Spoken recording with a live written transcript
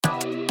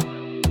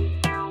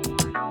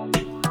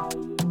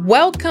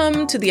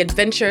Welcome to the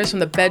adventures from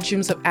the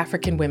bedrooms of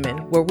African women,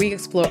 where we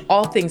explore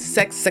all things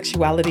sex,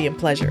 sexuality, and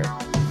pleasure.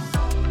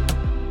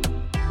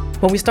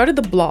 When we started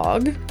the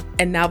blog,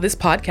 and now this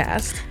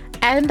podcast,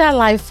 and our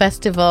live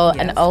festival,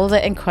 and all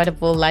the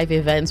incredible live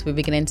events we're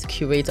beginning to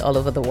curate all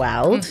over the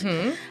world.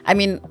 Mm-hmm. I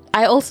mean,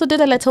 I also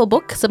did a little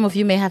book some of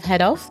you may have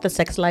heard of, The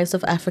Sex Lives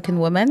of African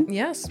Women.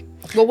 Yes.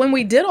 Well, when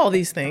we did all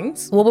these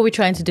things... What were we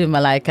trying to do,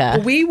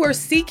 Malaika? We were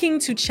seeking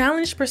to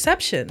challenge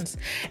perceptions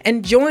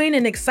and join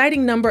an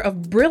exciting number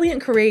of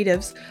brilliant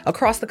creatives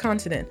across the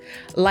continent,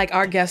 like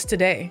our guest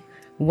today.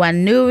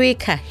 Wanuri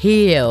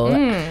Kahil.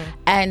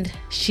 And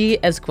she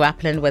is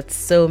grappling with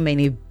so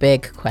many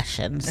big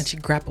questions. And she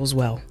grapples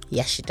well.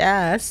 Yes, she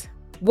does.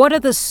 What are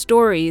the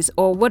stories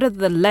or what are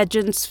the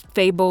legends,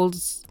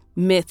 fables,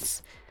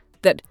 myths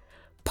that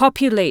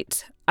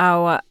populate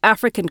our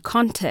African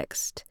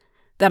context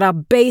that are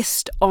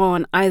based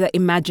on either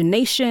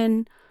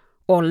imagination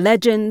or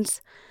legends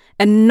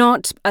and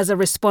not as a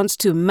response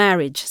to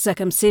marriage,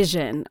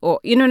 circumcision, or,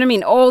 you know what I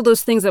mean? All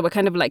those things that we're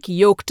kind of like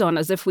yoked on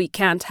as if we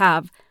can't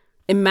have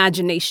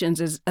imaginations,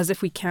 as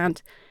if we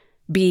can't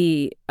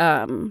be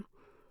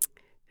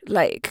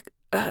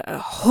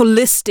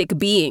holistic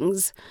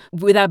beings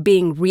without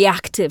being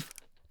reactive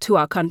to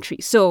our country.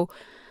 So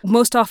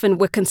most often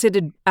we're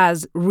considered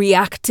as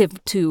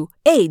reactive to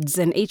AIDS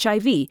and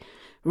HIV,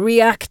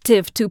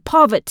 reactive to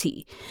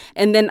poverty.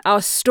 And then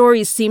our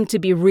stories seem to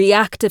be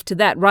reactive to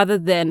that rather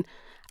than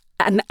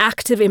an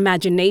active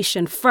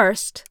imagination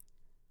first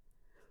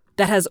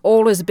that has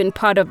always been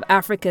part of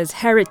Africa's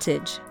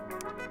heritage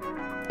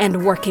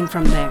and working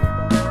from there.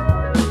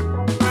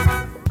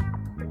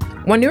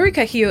 Wanuri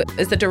Kahil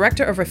is the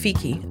director of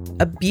Rafiki,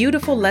 a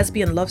beautiful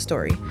lesbian love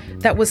story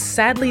that was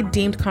sadly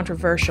deemed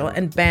controversial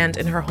and banned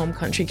in her home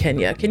country,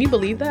 Kenya. Can you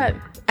believe that?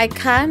 I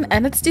can,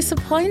 and it's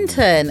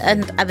disappointing.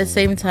 And at the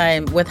same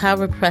time, with how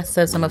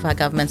repressive some of our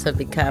governments have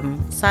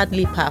become,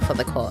 sadly par for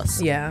the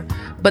course. Yeah,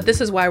 but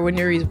this is why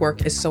Wanuri's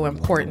work is so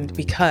important,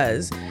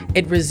 because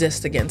it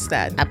resists against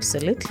that.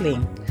 Absolutely.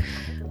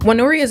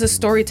 Wanuri is a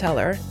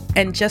storyteller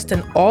and just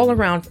an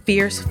all-around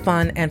fierce,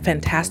 fun, and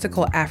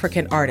fantastical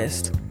African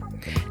artist.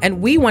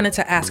 And we wanted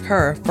to ask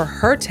her for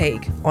her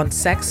take on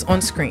sex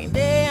on screen.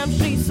 Damn,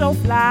 she's so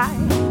fly.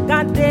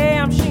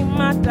 Goddamn, she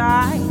might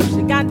die.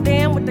 She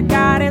goddamn with the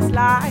goddess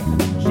life.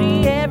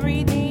 She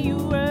everything you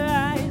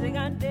realize.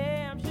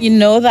 Goddamn. You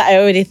know that I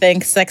already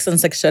think sex and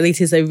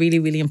sexuality is a really,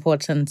 really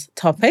important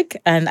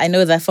topic. And I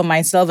know that for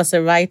myself as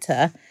a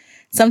writer,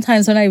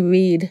 sometimes when I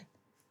read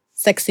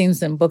sex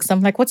scenes in books,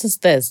 I'm like, what is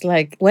this?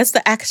 Like, where's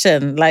the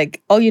action?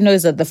 Like, all you know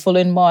is that the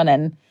following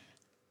morning,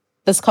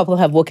 this couple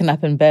have woken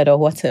up in bed or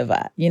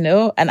whatever, you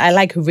know? And I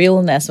like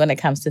realness when it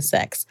comes to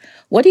sex.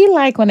 What do you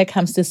like when it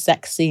comes to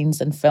sex scenes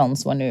in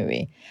films,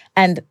 Wanuri?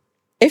 And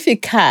if you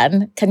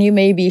can you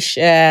maybe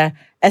share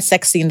a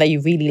sex scene that you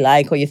really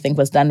like or you think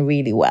was done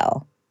really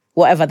well?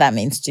 Whatever that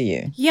means to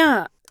you.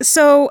 Yeah.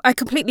 So I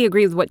completely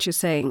agree with what you're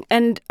saying.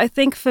 And I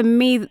think for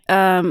me,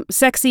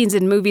 sex scenes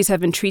in movies have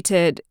been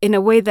treated in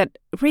a way that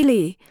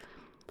really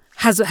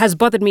has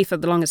bothered me for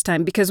the longest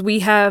time, because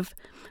we have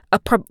a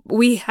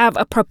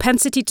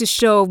propensity to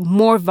show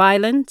more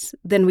violence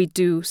than we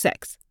do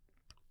sex.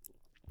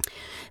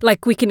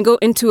 Like, we can go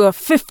into a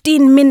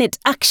 15-minute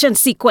action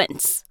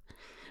sequence,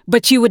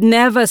 but you would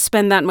never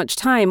spend that much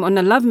time on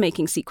a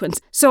lovemaking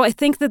sequence. So I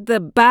think that the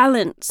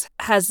balance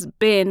has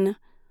been,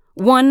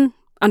 one,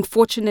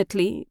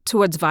 unfortunately,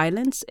 towards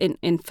violence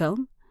in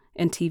film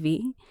and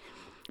TV.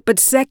 But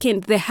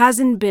second, there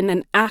hasn't been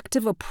an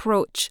active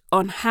approach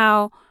on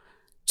how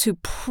to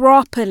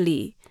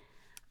properly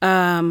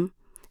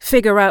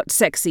figure out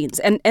sex scenes.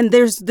 And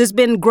there's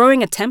been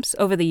growing attempts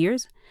over the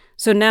years.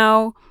 So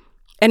now,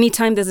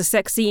 anytime there's a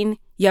sex scene,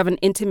 you have an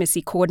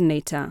intimacy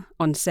coordinator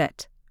on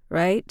set,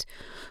 right?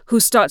 Who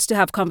starts to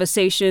have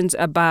conversations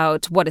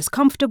about what is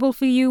comfortable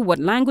for you, what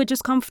language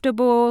is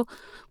comfortable,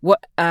 what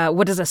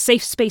does a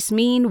safe space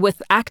mean,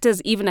 with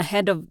actors even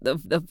ahead of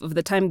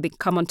the time they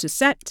come onto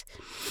set,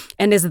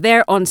 and is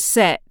there on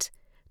set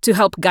to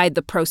help guide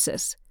the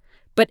process.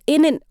 But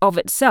in and of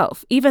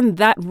itself, even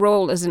that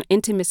role as an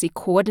intimacy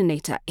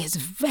coordinator is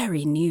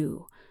very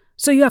new.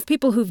 So you have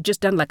people who've just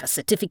done like a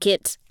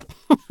certificate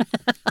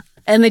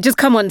and they just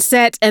come on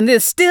set and they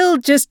still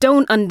just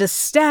don't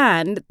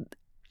understand,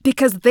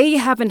 because they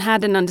haven't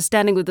had an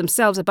understanding with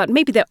themselves about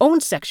maybe their own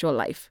sexual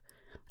life,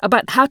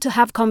 about how to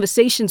have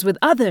conversations with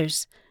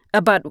others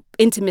about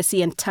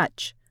intimacy and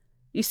touch.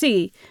 You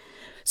see?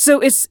 So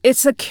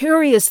it's a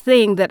curious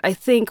thing that I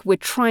think we're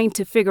trying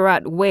to figure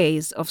out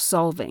ways of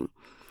solving.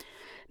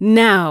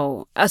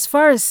 Now, as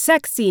far as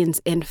sex scenes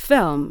in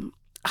film,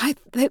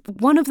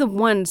 one of the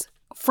ones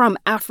from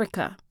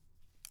Africa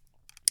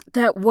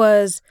that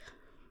was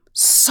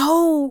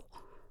so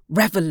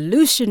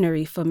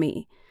revolutionary for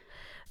me,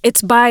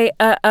 it's by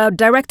a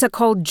director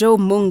called Joe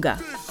Munga.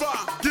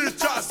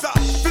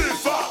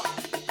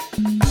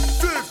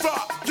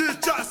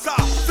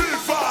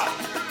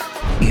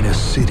 In a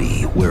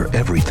city where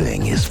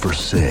everything is for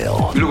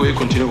sale,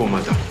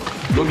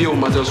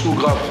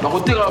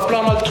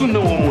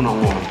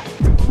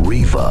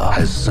 Riva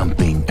has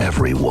something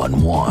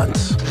everyone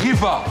wants.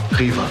 Riva!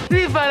 Riva!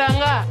 Riva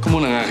langa! Come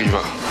on,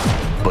 Riva.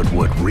 But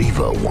what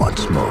Riva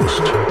wants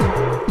most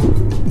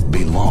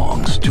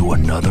belongs to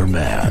another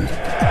man.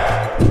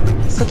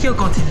 Sokyo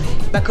continue.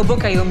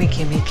 Bakoboka yo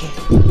meke.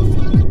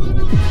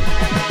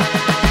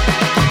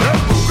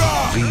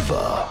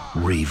 Viva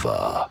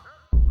Riva.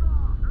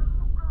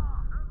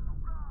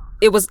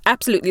 It was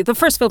absolutely the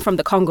first film from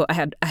the Congo I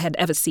had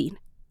ever seen,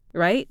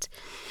 right?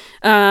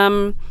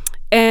 And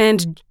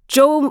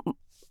Joe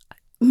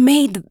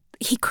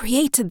he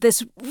created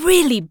this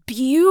really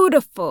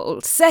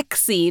beautiful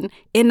sex scene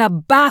in a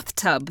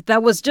bathtub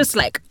that was just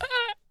like,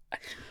 it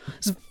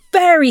was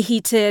very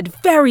heated,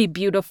 very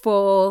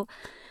beautiful.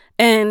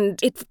 And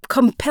it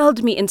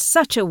compelled me in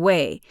such a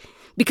way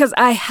because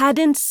I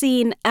hadn't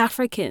seen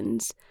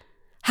Africans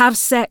have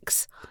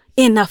sex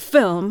in a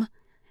film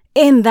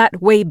in that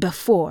way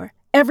before.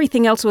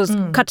 Everything else was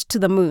cut to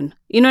the moon.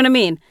 You know what I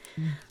mean?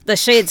 The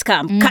shades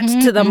come, cut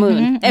to the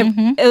moon.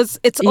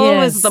 It's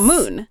always the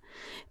moon.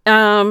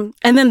 And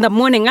then the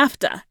morning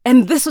after.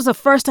 And this was the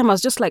first time I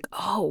was just like,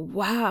 oh,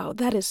 wow,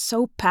 that is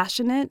so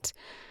passionate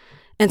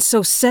and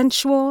so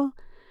sensual.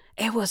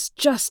 It was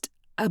just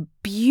a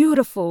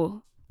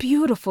beautiful,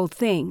 beautiful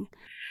thing.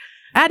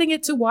 Adding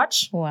it to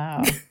watch.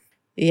 Wow.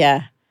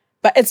 Yeah.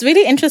 But it's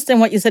really interesting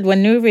what you said,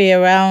 Wanuri,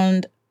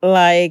 around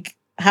like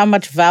how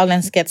much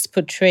violence gets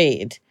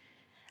portrayed.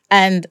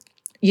 And,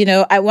 you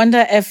know, I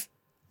wonder if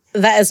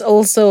that is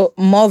also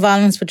more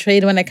violence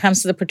portrayed when it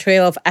comes to the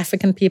portrayal of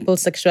African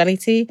people's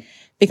sexuality.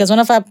 Because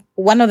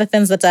one of the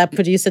things that our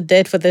producer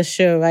did for this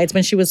show, right,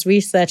 when she was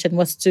researching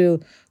was to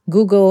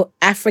Google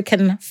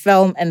African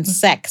film and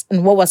sex.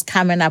 And what was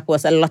coming up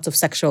was a lot of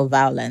sexual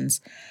violence.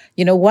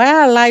 You know, why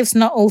are our lives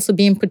not also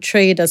being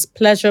portrayed as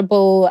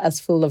pleasurable, as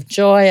full of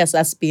joy, as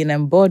us being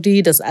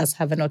embodied, as us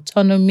having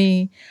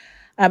autonomy?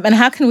 And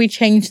how can we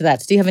change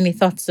that? Do you have any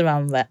thoughts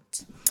around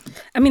that?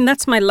 I mean,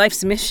 that's my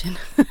life's mission.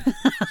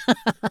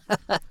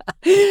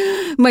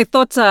 My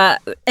thoughts are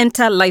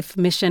enter life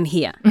mission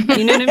here.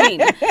 You know what I mean?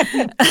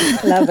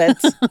 Love it.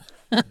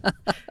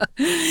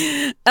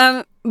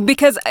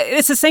 Because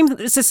it's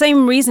the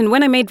same reason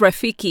when I made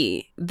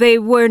Rafiki,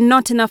 there were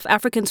not enough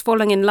Africans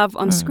falling in love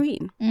on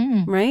screen,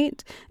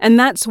 right? And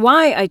that's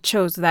why I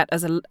chose that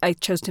I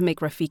chose to make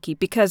Rafiki,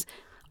 because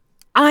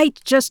I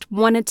just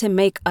wanted to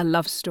make a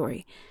love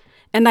story.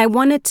 And I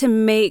wanted to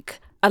make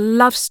a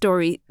love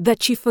story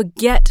that you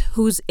forget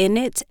who's in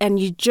it and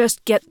you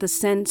just get the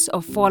sense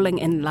of falling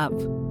in love.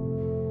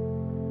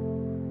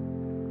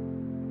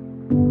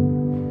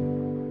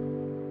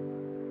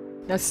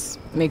 Let's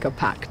make a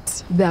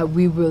pact that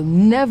we will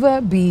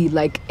never be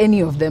like any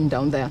of them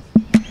down there.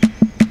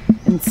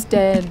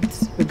 Instead,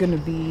 we're going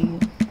to be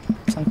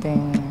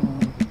something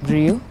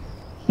real.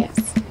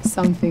 Yes,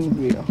 something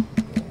real.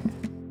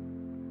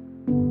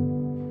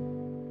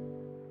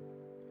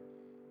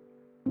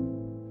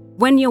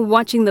 When you're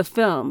watching the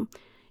film,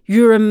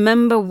 you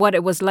remember what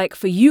it was like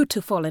for you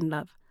to fall in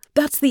love.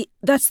 That's the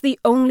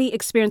only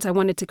experience I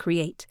wanted to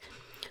create.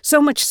 So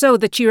much so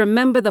that you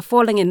remember the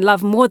falling in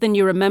love more than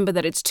you remember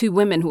that it's two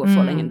women who are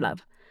falling in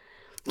love.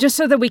 Just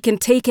so that we can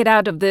take it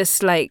out of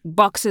this like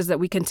boxes that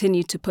we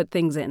continue to put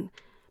things in.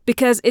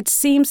 Because it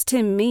seems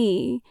to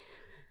me,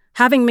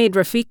 having made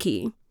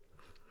Rafiki,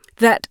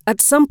 that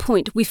at some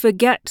point we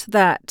forget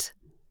that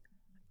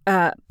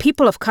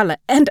people of color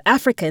and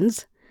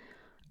Africans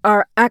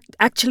are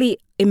actually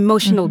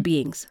emotional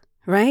beings,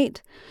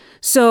 right?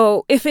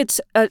 So if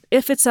it's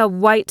a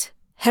white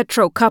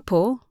hetero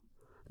couple,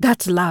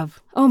 that's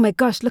love. Oh my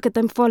gosh, look at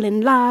them fall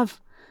in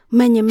love.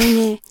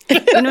 Menye.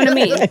 You know what I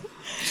mean?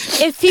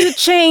 If you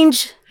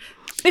change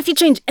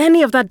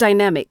any of that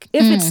dynamic,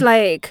 if it's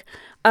like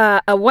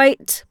a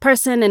white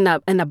person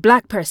and a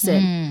black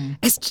person,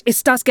 it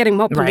starts getting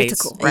more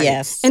political. Right.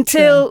 Yes.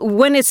 Until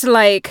when it's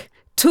like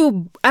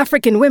two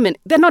African women,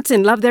 they're not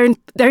in love, they're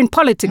in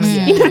politics.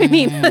 You know what I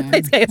mean?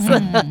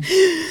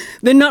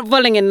 They're not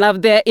falling in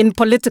love, they're in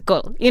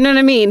political. You know what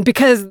I mean?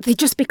 Because they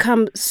just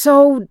become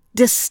so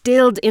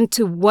distilled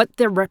into what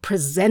they're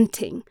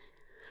representing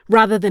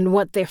rather than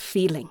what they're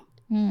feeling.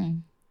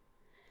 And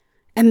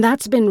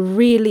that's been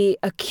really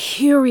a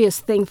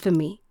curious thing for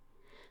me,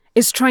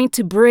 is trying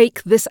to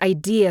break this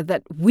idea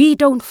that we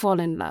don't fall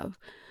in love.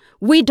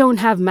 We don't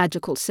have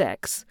magical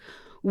sex.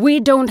 We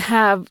don't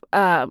have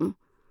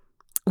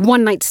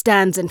one-night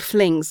stands and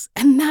flings.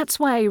 And that's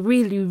why I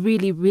really,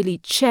 really, really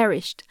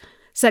cherished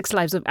Sex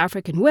Lives of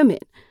African Women.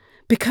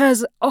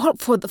 Because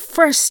for the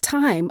first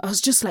time, I was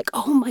just like,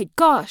 oh my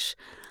gosh,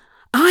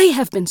 I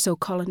have been so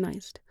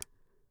colonized.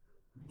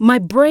 My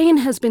brain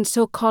has been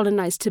so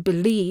colonized to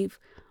believe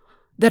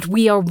that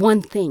we are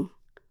one thing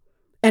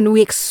and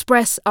we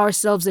express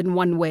ourselves in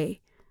one way.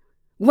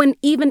 When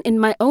even in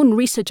my own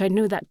research, I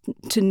know that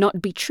to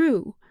not be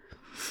true.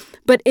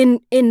 But in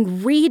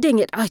reading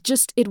it,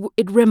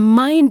 it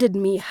reminded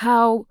me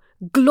how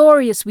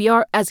glorious we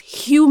are as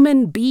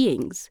human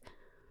beings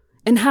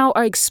and how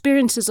our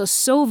experiences are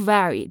so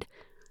varied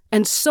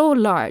and so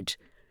large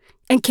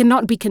and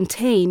cannot be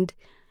contained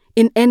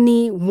in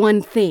any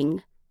one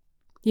thing.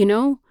 you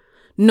know,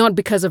 not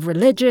because of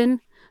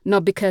religion,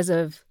 not because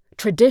of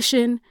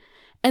tradition.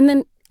 And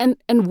then,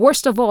 and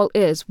worst of all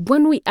is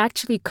when we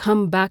actually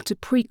come back to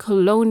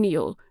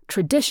pre-colonial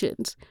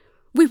traditions,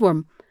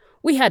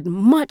 we had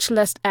much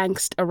less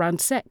angst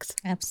around sex.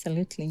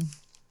 Absolutely.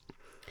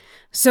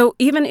 So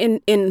even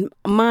in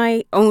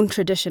my own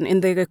tradition,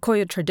 in the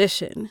Gikuyu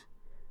tradition,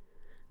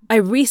 I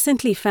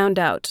recently found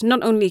out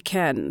not only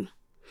can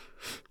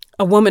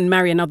a woman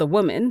marry another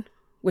woman,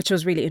 which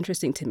was really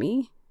interesting to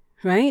me,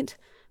 right?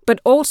 But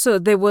also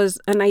they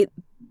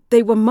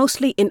were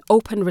mostly in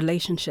open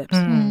relationships.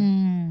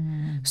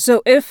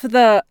 So if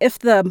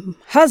the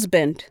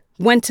husband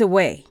went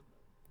away,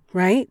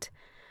 right,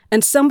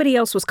 and somebody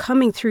else was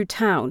coming through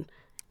town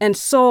and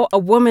saw a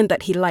woman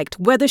that he liked,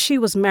 whether she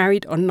was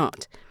married or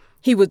not,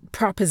 he would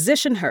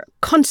proposition her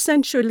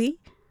consensually.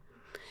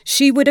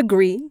 She would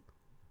agree,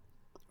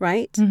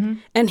 right?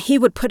 And he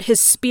would put his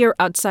spear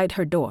outside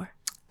her door.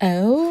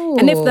 Oh.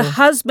 And if the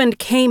husband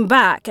came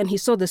back and he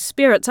saw the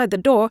spear outside the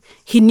door,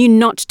 he knew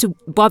not to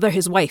bother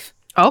his wife.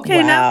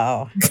 Okay,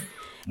 Wow.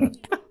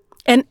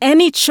 And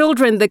any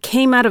children that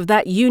came out of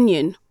that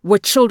union were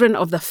children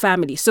of the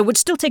family. So would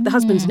still take the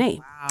husband's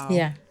name.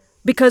 Yeah.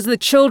 Because the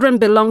children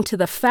belong to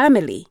the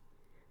family.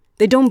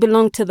 They don't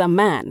belong to the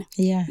man.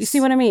 Yes. You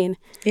see what I mean?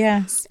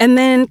 Yes. And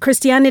then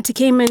Christianity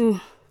came and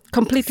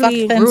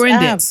completely Fuck things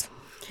ruined up. it.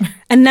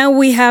 And now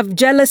we have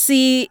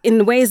jealousy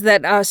in ways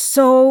that are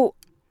so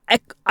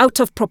out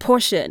of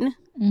proportion.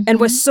 And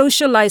we're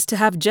socialized to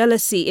have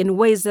jealousy in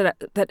ways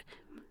that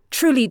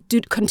truly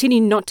do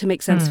continue not to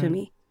make sense for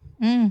me.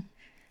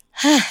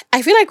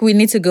 I feel like we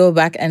need to go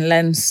back and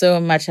learn so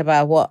much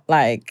about what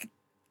like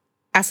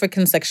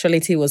African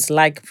sexuality was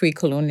like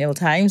pre-colonial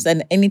times.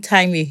 And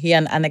anytime you hear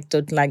an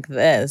anecdote like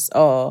this,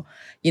 or,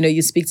 you know,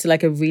 you speak to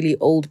like a really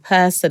old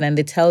person and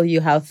they tell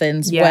you how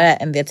things were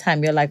in their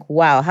time, you're like,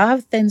 wow, how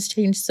have things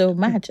changed so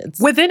much? It's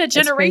Within a it's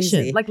generation,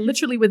 crazy. like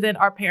literally within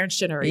our parents'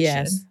 generation,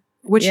 Yes.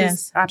 which Yes,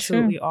 is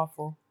absolutely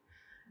awful.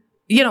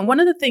 You know, one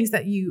of the things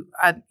that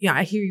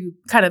I hear you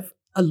kind of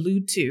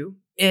allude to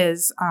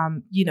is,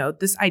 you know,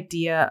 this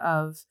idea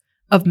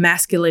of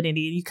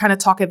masculinity, and you kind of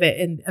talk of it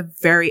in a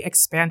very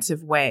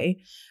expansive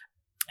way.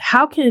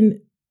 How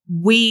can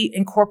we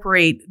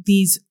incorporate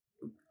these,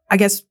 I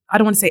guess, I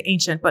don't want to say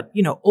ancient, but,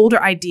 you know,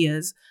 older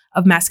ideas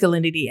of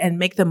masculinity and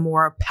make them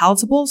more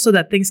palatable so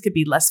that things could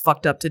be less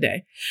fucked up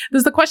today?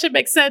 Does the question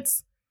make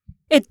sense?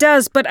 It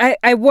does, but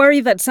I worry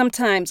that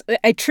sometimes,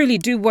 I truly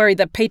do worry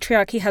that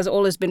patriarchy has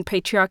always been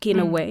patriarchy in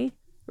a way,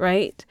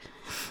 right?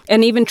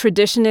 And even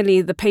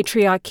traditionally, the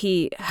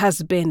patriarchy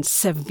has been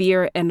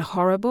severe and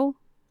horrible,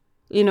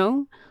 you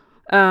know,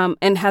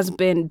 and has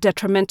been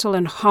detrimental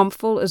and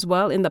harmful as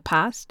well in the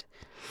past.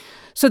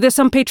 So there's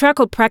some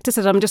patriarchal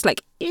practices I'm just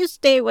like, you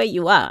stay where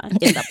you are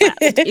in the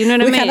past. You know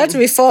what I we mean? cannot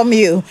reform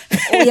you.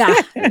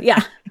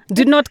 Yeah.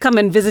 Do not come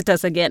and visit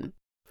us again.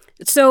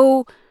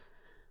 So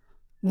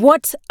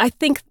what I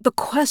think the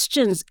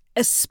questions,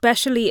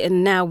 especially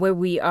in now where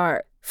we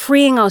are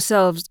freeing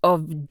ourselves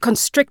of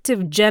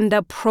constrictive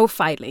gender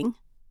profiling,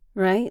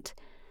 right?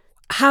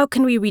 How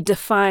can we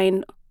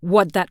redefine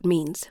what that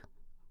means,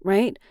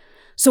 right?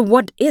 So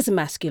what is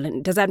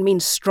masculine? Does that mean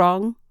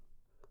strong?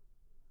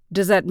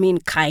 Does that mean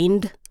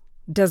kind?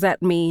 Does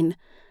that mean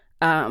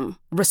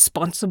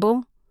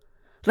responsible?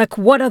 Like,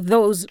 what are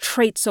those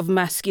traits of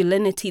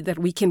masculinity that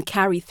we can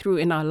carry through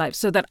in our lives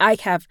so that I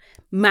have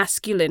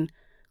masculine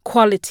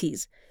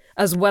qualities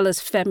as well as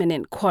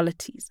feminine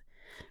qualities,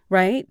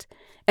 right?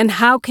 And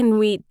how can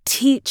we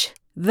teach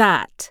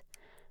that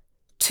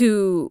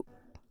to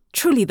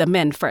truly the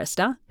men first,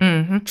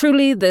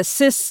 truly the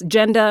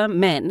cisgender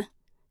men,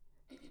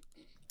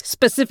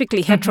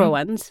 specifically hetero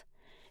ones,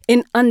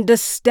 in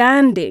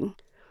understanding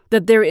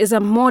that there is a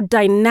more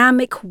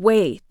dynamic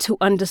way to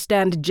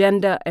understand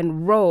gender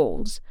and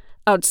roles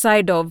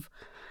outside of,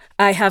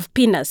 I have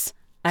penis,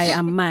 I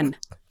am man.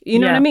 You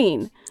know what I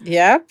mean?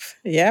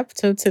 Yep,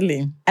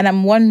 totally. And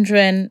I'm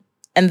wondering,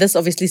 and this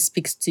obviously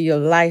speaks to your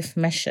life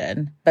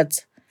mission,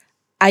 but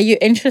are you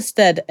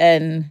interested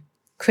in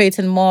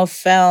creating more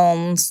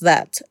films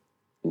that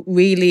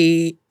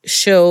really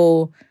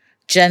show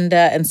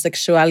gender and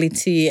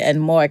sexuality in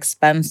more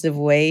expansive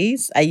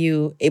ways? Are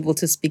you able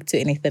to speak to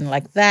anything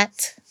like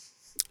that?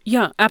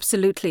 Yeah,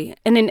 absolutely.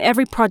 And in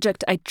every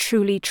project, I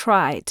truly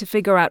try to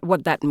figure out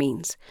what that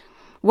means.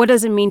 What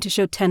does it mean to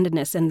show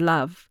tenderness and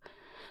love?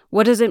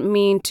 What does it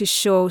mean to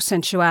show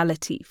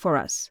sensuality for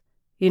us?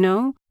 You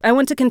know, I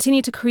want to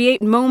continue to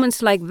create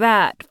moments like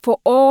that for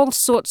all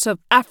sorts of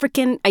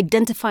African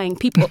identifying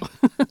people.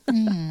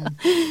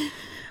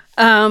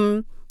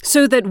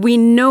 So that we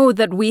know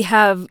that we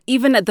have,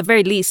 even at the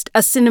very least, a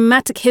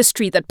cinematic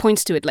history that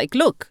points to it. Like,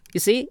 look, you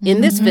see,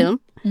 in this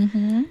film,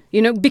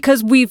 you know,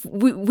 because we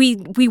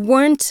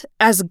weren't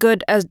as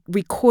good as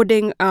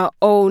recording our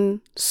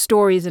own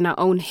stories and our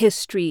own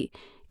history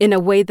in a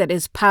way that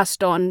is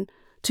passed on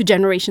to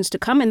generations to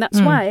come. And that's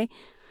why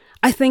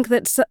I think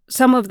that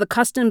some of the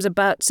customs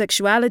about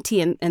sexuality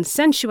and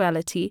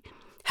sensuality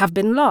have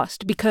been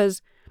lost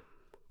because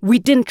we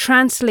didn't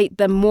translate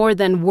them more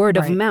than word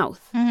of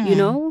mouth. you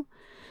know?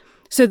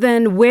 So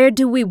then where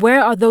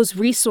are those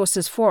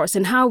resources for us,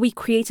 and how are we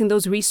creating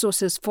those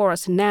resources for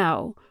us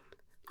now?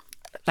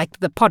 Like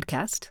the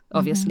podcast,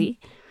 obviously,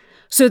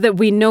 so that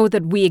we know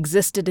that we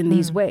existed in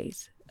these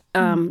ways.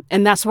 And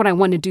that's what I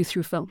want to do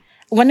through film.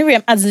 Wondering,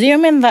 I'm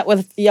assuming that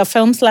with your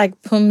films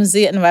like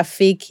Pumzi and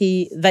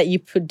Rafiki, that you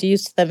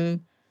produced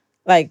them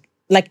like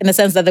in the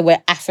sense that they were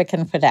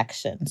African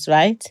productions,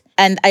 right?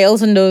 And I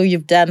also know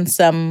you've done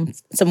some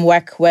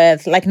work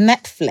with like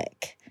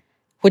Netflix,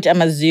 which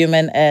I'm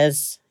assuming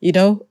is,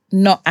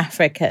 not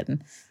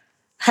African.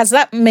 Has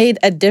that made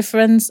a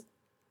difference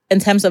in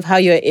terms of how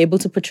you're able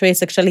to portray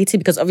sexuality?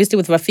 Because obviously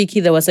with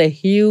Rafiki, there was a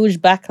huge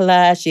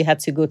backlash. She had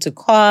to go to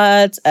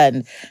court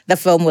and the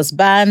film was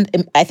banned.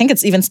 I think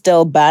it's even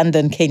still banned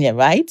in Kenya,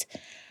 right?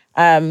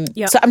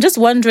 So I'm just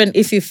wondering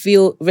if you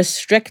feel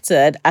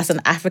restricted as an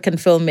African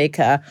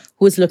filmmaker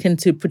who is looking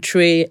to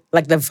portray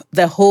like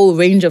the whole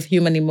range of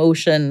human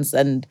emotions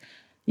and,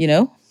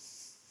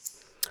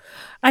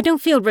 I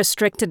don't feel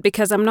restricted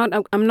because I'm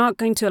not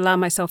going to allow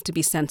myself to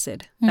be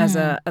censored as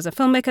a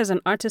filmmaker, as an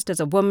artist, as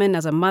a woman,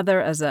 as a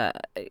mother, as a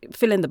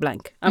fill in the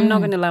blank. I'm not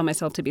going to allow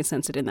myself to be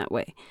censored in that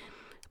way.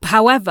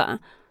 However,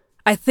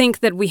 I think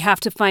that we have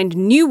to find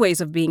new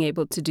ways of being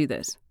able to do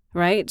this,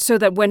 right? So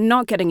that we're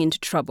not getting into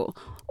trouble.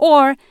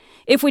 Or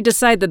if we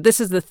decide that this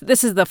is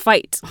the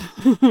fight,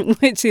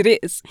 which it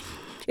is,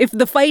 if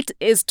the fight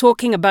is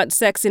talking about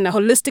sex in a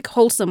holistic,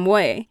 wholesome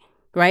way,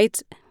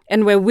 right?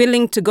 And we're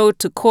willing to go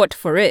to court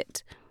for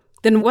it,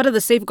 then what are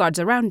the safeguards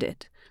around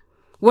it?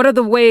 What are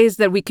the ways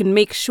that we can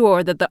make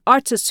sure that the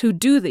artists who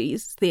do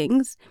these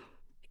things,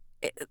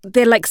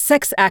 they're like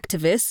sex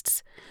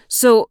activists.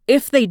 So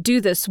if they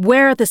do this,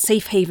 where are the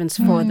safe havens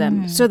for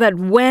them? So that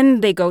when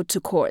they go to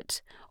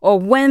court or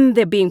when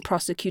they're being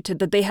prosecuted,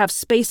 that they have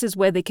spaces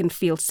where they can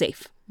feel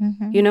safe,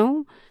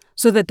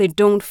 so that they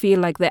don't feel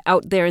like they're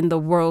out there in the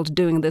world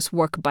doing this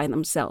work by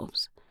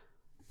themselves.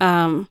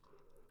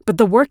 But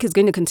the work is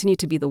going to continue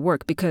to be the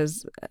work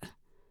because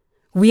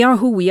we are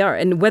who we are.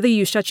 And whether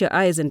you shut your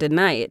eyes and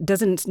deny it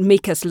doesn't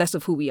make us less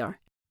of who we are.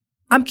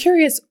 I'm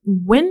curious,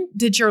 when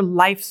did your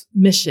life's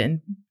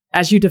mission,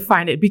 as you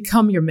define it,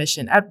 become your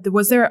mission?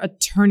 Was there a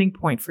turning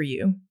point for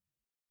you?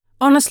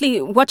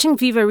 Honestly, watching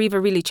Viva Riva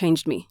really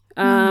changed me.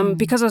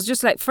 Because I was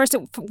just like, first,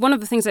 one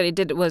of the things that I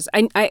did was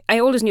I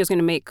always knew I was going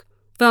to make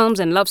films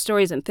and love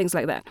stories and things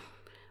like that.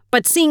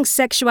 But seeing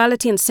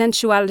sexuality and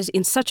sensuality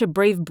in such a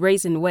brave,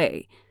 brazen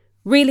way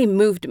really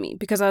moved me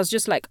because I was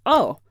just like,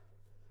 oh,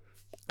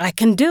 I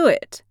can do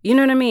it. You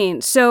know what I mean?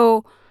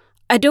 So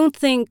I don't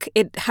think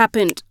it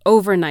happened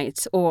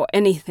overnight or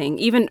anything.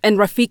 And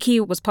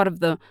Rafiki was part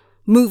of the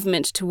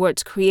movement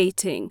towards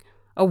creating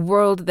a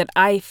world that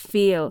I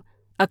feel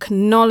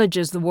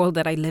acknowledges the world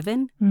that I live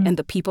in and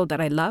the people that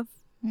I love,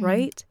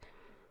 right?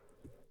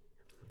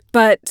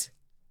 But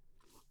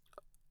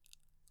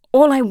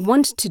all I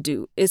want to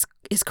do is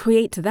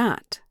create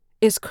that,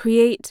 is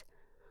create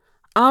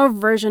our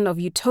version of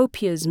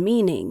utopia's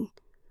meaning.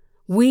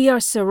 We are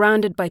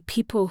surrounded by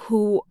people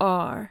who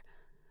are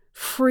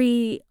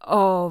free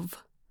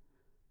of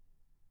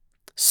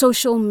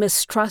social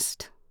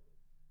mistrust,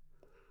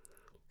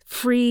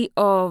 free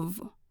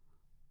of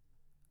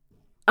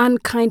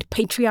unkind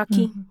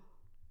patriarchy,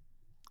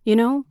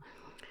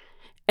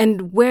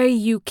 and where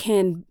you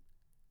can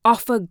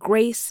offer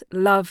grace,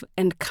 love,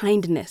 and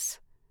kindness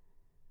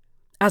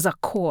as a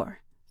core.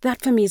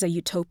 That for me is a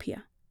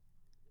utopia.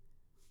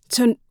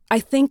 So I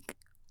think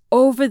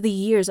over the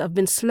years, I've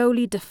been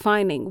slowly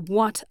defining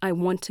what I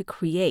want to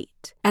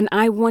create. And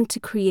I want to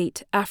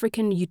create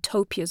African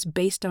utopias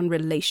based on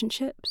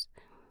relationships,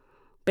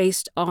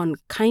 based on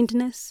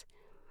kindness,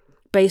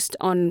 based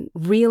on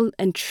real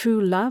and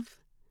true love,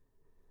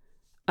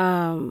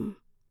 and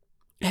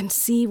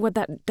see what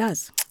that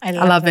does. I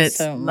love it.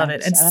 So love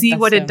much. it. And see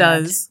what it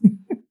does.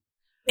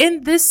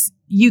 In this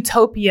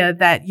utopia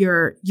that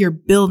you're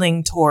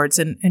building towards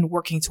and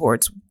working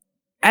towards,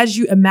 as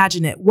you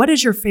imagine it, what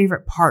is your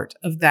favorite part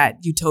of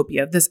that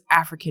utopia, this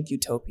African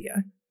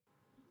utopia?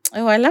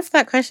 Oh, I love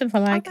that question,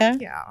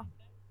 Malaika. Yeah.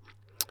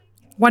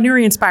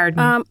 Wanuri inspired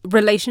me.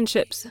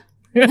 Relationships.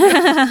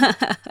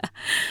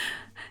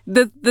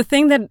 The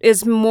thing that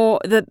is more,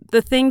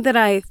 the thing that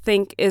I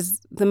think is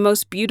the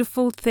most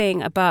beautiful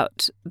thing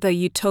about the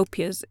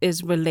utopias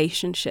is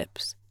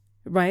relationships,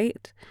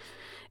 right?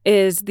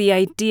 Is the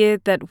idea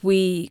that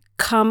we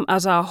come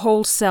as our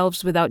whole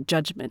selves without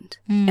judgment,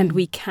 and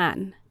we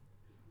can.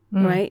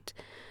 Right?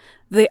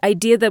 The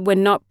idea that we're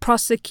not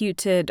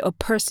prosecuted or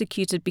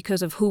persecuted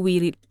because of who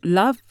we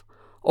love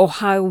or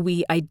how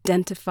we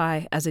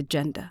identify as a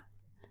gender.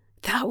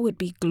 That would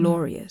be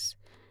glorious.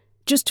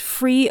 Just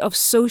free of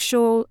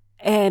social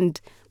and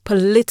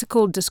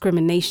political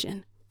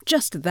discrimination.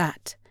 Just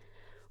that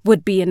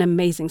would be an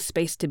amazing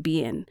space to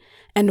be in.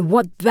 And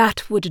what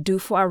that would do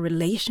for our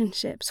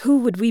relationships. Who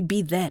would we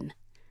be then?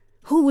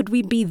 Who would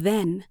we be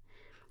then?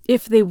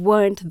 If they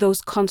weren't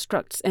those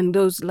constructs and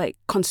those like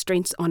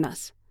constraints on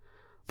us,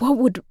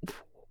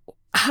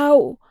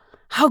 how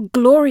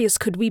glorious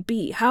could we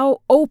be?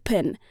 How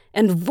open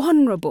and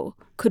vulnerable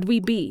could we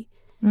be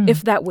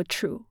if that were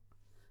true.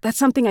 That's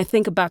something I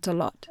think about a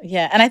lot.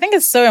 Yeah, and I think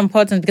it's so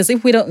important because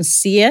if we don't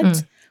see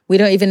it, we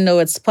don't even know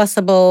it's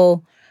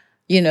possible,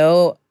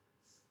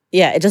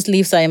 it just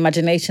leaves our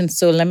imagination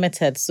so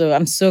limited. So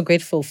I'm so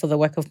grateful for the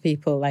work of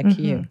people like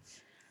you.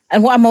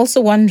 And what I'm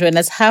also wondering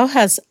is, how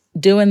has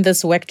doing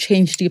this work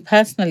changed you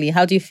personally?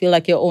 How do you feel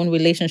like your own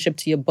relationship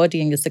to your body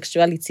and your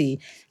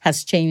sexuality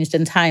has changed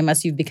in time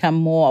as you've become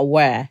more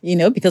aware?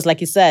 Because like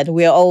you said,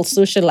 we are all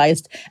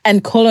socialized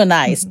and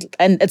colonized.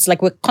 And it's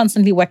like we're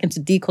constantly working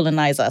to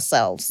decolonize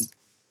ourselves.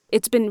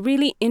 It's been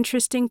really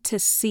interesting to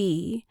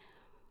see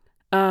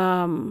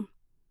how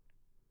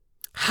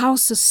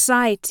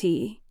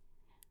society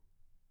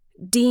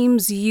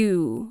deems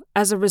you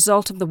as a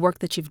result of the work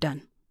that you've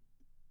done,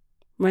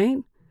 right?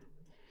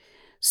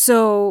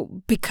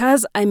 So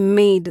because I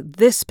made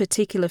this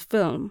particular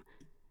film,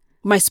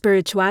 my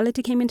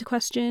spirituality came into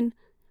question,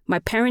 my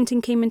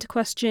parenting came into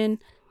question,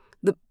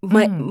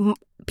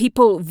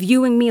 people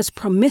viewing me as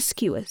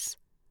promiscuous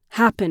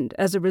happened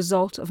as a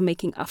result of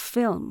making a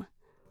film.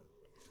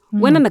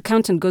 When an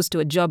accountant goes to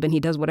a job and he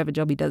does whatever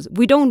job he does,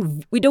 we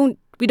don't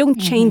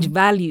change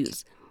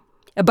values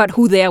about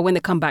who they are when they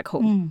come back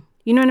home.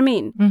 You know what I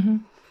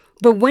mean?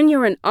 But when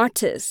you're an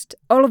artist,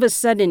 all of a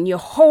sudden your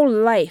whole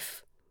life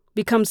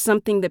becomes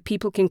something that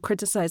people can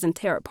criticize and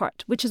tear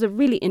apart, which is a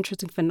really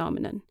interesting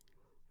phenomenon,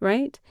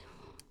 right?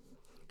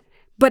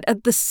 But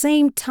at the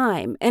same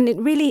time, and it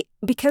really,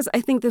 because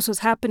I think this was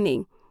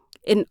happening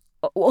in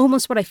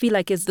almost what I feel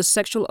like is the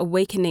sexual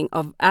awakening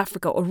of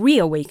Africa, or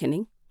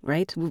reawakening,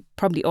 right? We've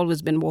probably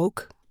always been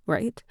woke,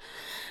 right?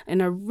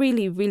 And a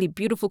really, really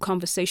beautiful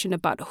conversation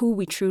about who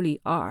we truly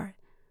are,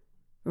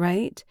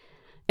 right?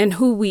 And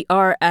who we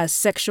are as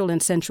sexual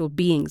and sensual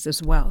beings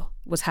as well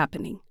was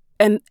happening.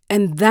 And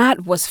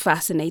that was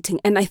fascinating.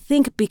 And I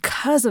think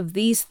because of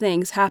these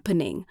things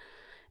happening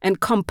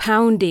and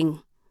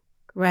compounding,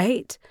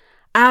 right,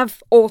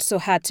 I've also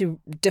had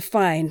to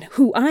define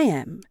who I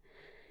am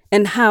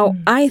and how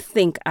I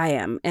think I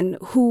am and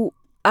who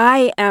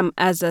I am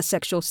as a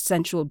sexual,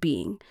 sensual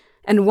being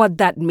and what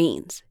that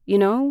means,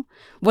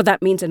 what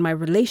that means in my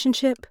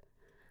relationship,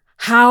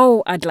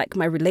 how I'd like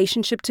my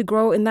relationship to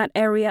grow in that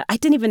area. I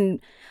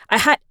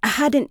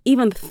hadn't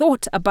even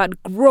thought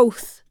about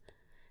growth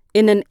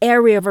in an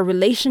area of a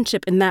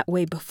relationship in that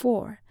way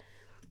before.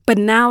 But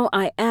now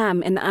I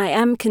am, and I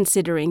am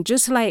considering,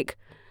 just like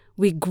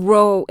we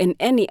grow in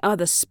any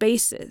other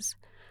spaces,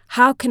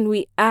 how can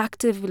we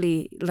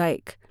actively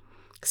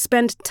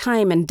spend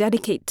time and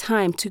dedicate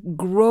time to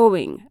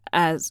growing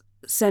as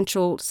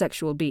sensual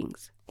sexual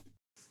beings?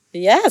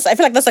 Yes, I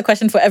feel like that's a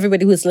question for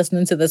everybody who's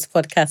listening to this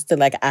podcast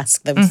to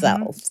ask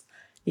themselves.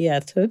 Yeah,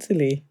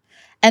 totally.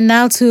 And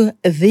now to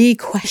the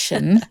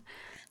question.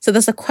 So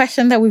there's a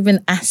question that we've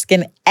been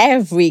asking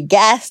every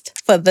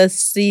guest for this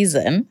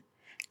season,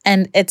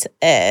 and it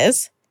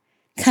is,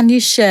 can you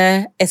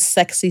share a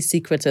sexy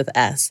secret with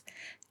us?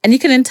 And you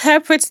can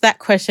interpret that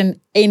question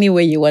any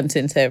way you want to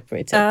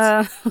interpret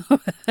it.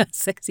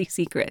 Sexy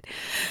secret.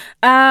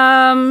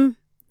 I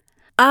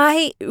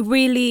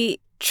really,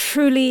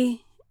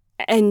 truly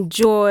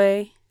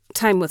enjoy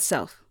time with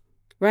self.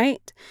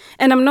 Right?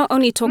 And I'm not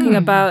only talking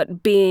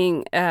about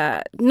being,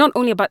 not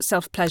only about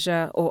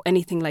self-pleasure or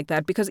anything like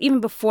that, because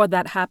even before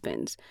that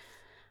happens,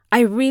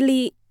 I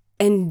really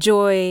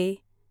enjoy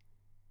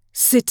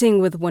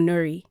sitting with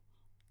Wanuri.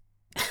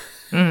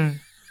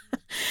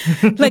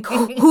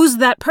 Who's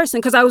that person?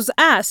 Because I was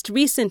asked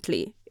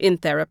recently in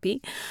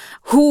therapy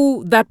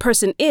who that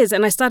person is,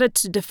 and I started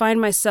to define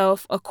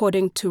myself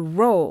according to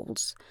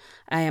roles.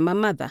 I am a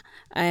mother.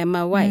 I am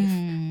a wife.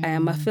 I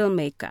am a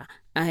filmmaker.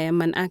 I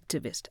am an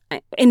activist.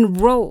 In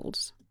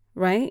roles,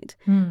 right?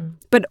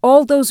 But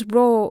all those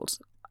roles,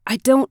 I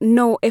don't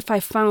know if I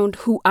found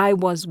who I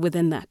was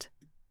within that,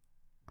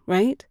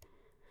 right?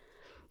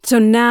 So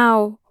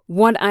now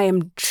what I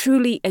am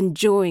truly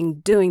enjoying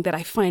doing that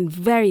I find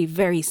very,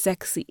 very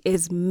sexy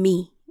is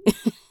me,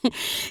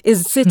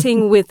 is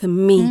sitting with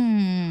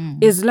me,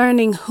 is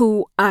learning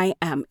who I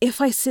am. If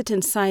I sit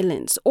in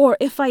silence, or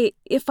if I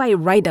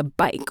ride a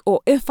bike,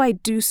 or if I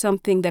do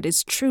something that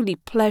is truly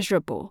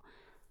pleasurable,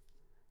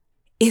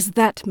 is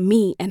that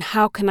me, and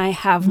how can I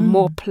have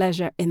more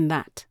pleasure in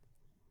that?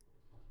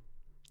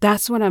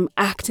 That's what I'm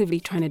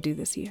actively trying to do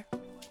this year.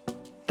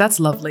 That's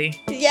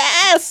lovely.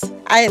 Yes!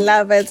 I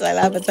love it. I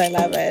love it. I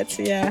love it.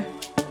 Yeah.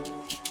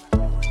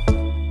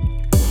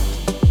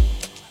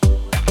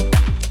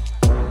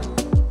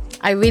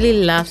 I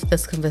really loved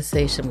this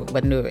conversation with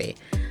Wanuri.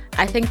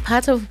 I think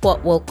part of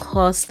what will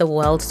cause the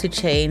world to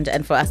change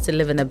and for us to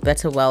live in a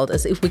better world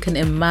is if we can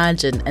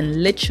imagine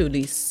and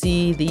literally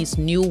see these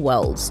new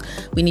worlds.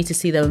 We need to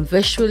see them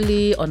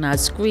visually on our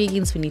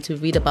screens. We need to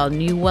read about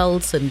new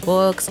worlds in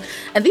books.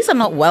 And these are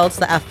not worlds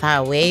that are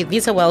far away.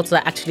 These are worlds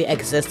that actually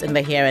exist in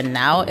the here and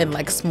now in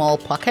small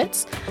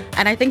pockets.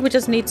 And I think we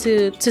just need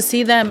to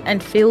see them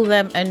and feel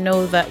them and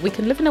know that we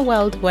can live in a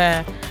world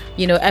where,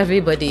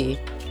 everybody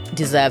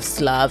deserves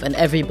love and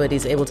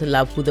everybody's able to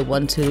love who they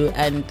want to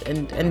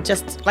and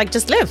just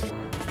live.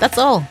 That's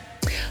all.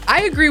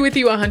 I agree with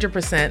you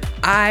 100%.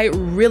 I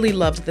really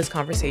loved this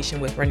conversation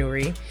with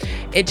Ranuri.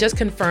 It just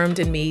confirmed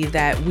in me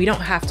that we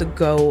don't have to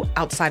go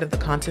outside of the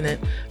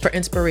continent for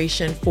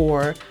inspiration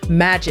for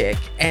magic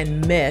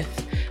and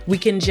myth. We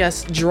can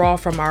just draw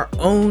from our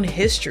own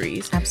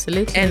histories.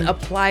 Absolutely. And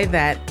apply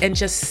that and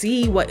just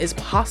see what is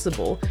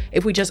possible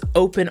if we just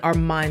open our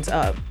minds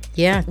up.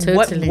 Yeah,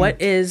 totally.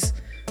 What is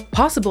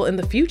possible in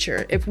the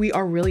future if we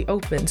are really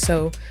open.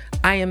 So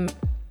I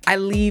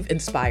leave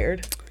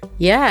inspired.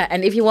 Yeah,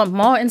 and if you want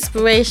more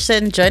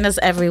inspiration, join us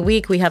every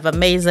week. We have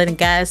amazing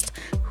guests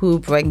who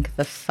bring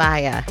the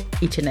fire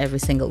each and every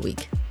single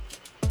week.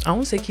 I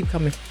won't say keep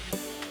coming.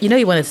 You know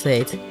you want to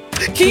say it.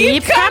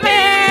 Keep coming!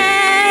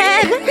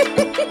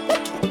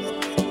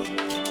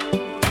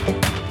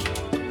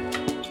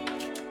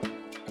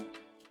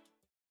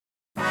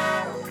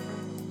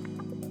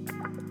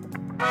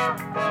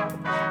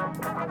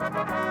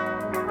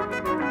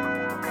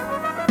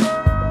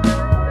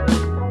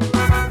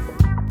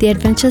 The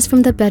Adventures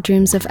from the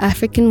Bedrooms of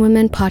African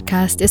Women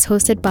podcast is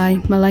hosted by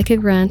Malika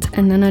Grant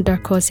and Nana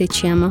Darkose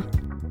Chiama.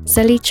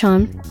 Sally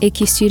Cham,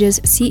 AQ Studios'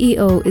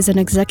 CEO, is an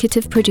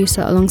executive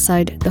producer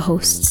alongside the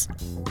hosts.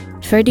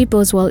 Ferdy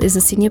Boswell is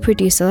a senior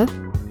producer.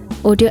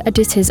 Audio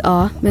editors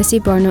are Mercy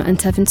Barno and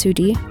Tevin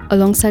Sudi,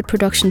 alongside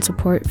production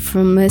support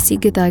from Mercy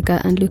Gidaiga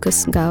and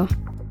Lucas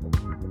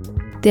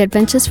Ngao. The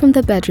Adventures from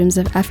the Bedrooms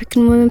of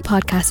African Women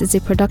podcast is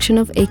a production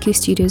of AQ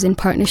Studios in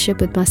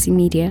partnership with Massy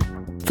Media.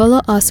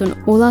 Follow us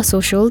on all our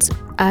socials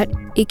at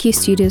AQ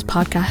Studios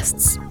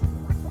Podcasts.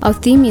 Our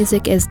theme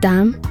music is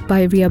Damn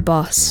by Rhea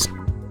Boss.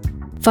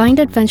 Find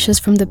Adventures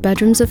from the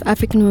Bedrooms of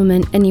African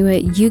Women anywhere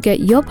you get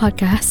your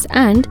podcasts,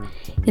 and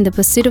in the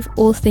pursuit of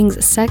all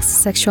things sex,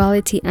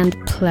 sexuality, and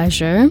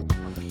pleasure,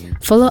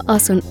 follow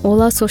us on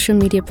all our social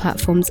media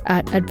platforms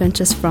at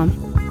Adventures From.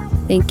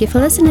 Thank you for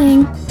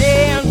listening.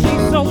 Damn,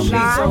 she's so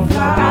fly.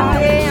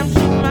 Goddamn, she's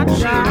my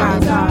chick.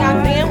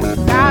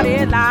 Goddamn, got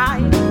it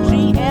live.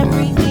 She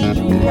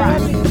everything you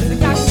right.